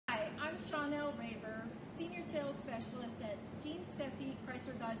Shaunelle Roeber, Senior Sales Specialist at Gene Steffi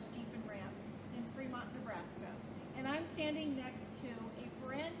Chrysler Dodge Jeep and Ram in Fremont, Nebraska. And I'm standing next to a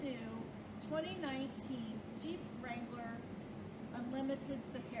brand new 2019 Jeep Wrangler Unlimited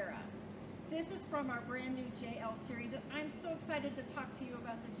Sahara. This is from our brand new JL series, and I'm so excited to talk to you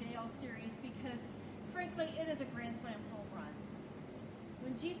about the JL series because, frankly, it is a Grand Slam home run.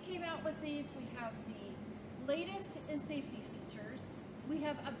 When Jeep came out with these, we have the latest in safety features. We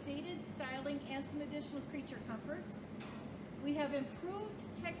have updated styling and some additional creature comforts. We have improved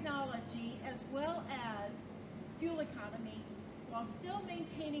technology as well as fuel economy while still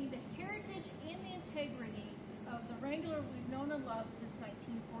maintaining the heritage and the integrity of the Wrangler we've known and loved since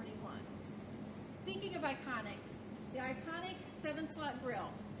 1941. Speaking of iconic, the iconic 7-slot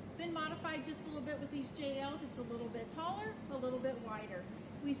grille. Been modified just a little bit with these JLs. It's a little bit taller, a little bit wider.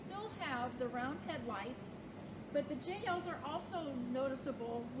 We still have the round headlights, but the JLs are also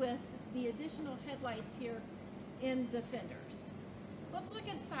noticeable with the additional headlights here in the fenders. Let's look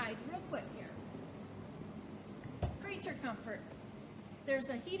inside real quick here. Creature comforts. There's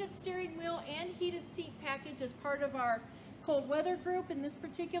a heated steering wheel and heated seat package as part of our cold weather group in this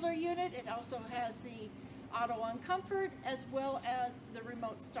particular unit. It also has the auto on comfort as well as the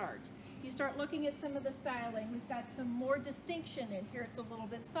remote start. You start looking at some of the styling. We've got some more distinction in here. It's a little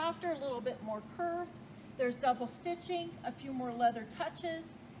bit softer, a little bit more curved. There's double stitching, a few more leather touches,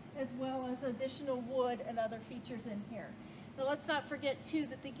 as well as additional wood and other features in here. Now let's not forget too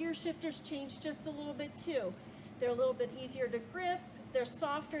that the gear shifters changed just a little bit too. They're a little bit easier to grip, they're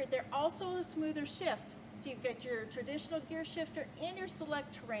softer, they're also a smoother shift. So you've got your traditional gear shifter and your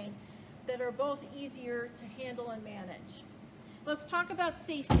select terrain that are both easier to handle and manage. Let's talk about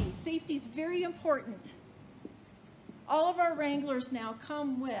safety. Safety is very important. All of our Wranglers now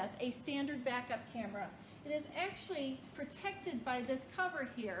come with a standard backup camera. It is actually protected by this cover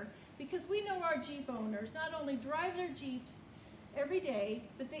here because we know our Jeep owners not only drive their Jeeps every day,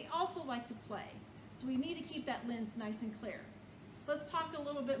 but they also like to play. So we need to keep that lens nice and clear. Let's talk a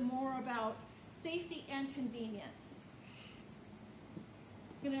little bit more about safety and convenience.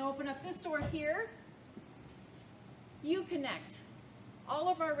 I'm going to open up this door here. Uconnect. All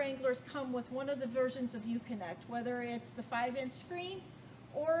of our Wranglers come with one of the versions of Uconnect, whether it's the 5-inch screen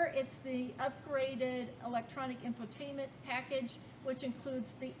or it's the upgraded electronic infotainment package, which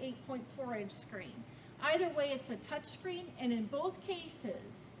includes the 8.4-inch screen. Either way, it's a touch screen, and in both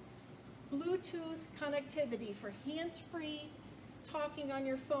cases, Bluetooth connectivity for hands-free talking on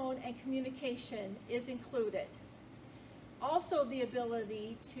your phone and communication is included. Also, the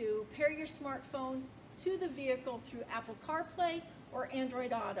ability to pair your smartphone to the vehicle through Apple CarPlay or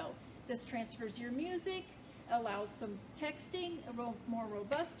Android Auto. This transfers your music, allows some texting, more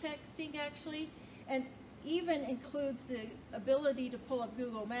robust texting actually, and even includes the ability to pull up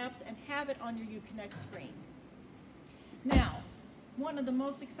Google Maps and have it on your Uconnect screen. Now, one of the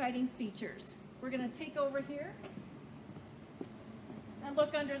most exciting features. We're going to take over here and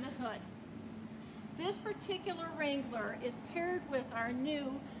look under the hood. This particular Wrangler is paired with our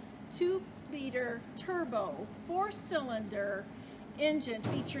new 2-liter turbo 4-cylinder engine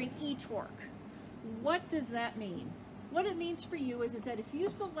featuring e-torque. What does that mean? What it means for you is that if you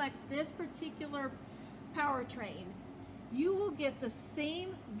select this particular powertrain, you will get the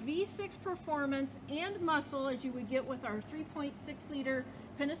same V6 performance and muscle as you would get with our 3.6-liter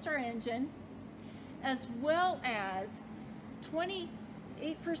Pentastar engine, as well as 28%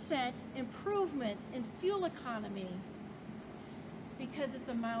 improvement in fuel economy because it's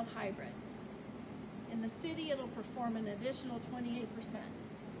a mild hybrid. In the city, it'll perform an additional 28%.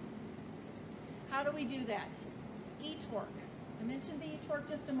 How do we do that? E-torque. I mentioned the e-torque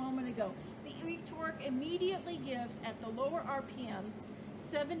just a moment ago. The e-torque immediately gives, at the lower RPMs,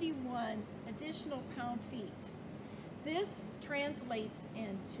 71 additional pound-feet. This translates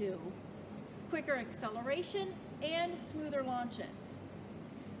into quicker acceleration and smoother launches.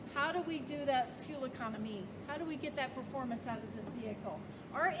 How do we do that fuel economy? How do we get that performance out of this vehicle?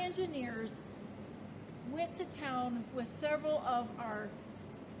 Our engineers went to town with several of our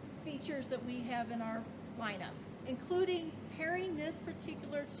features that we have in our lineup, including pairing this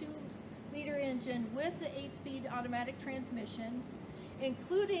particular 2-liter engine with the 8-speed automatic transmission,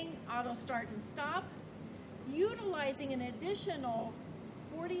 including auto start and stop, utilizing an additional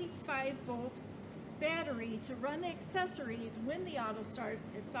 45-volt battery to run the accessories when the auto start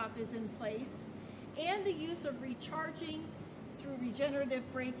and stop is in place, and the use of recharging through regenerative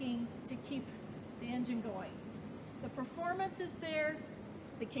braking to keep the engine going. The performance is there,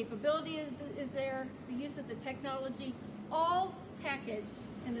 the capability is there, the use of the technology, all packaged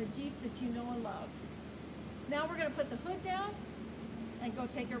in a Jeep that you know and love. Now we're going to put the hood down and go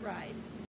take a ride.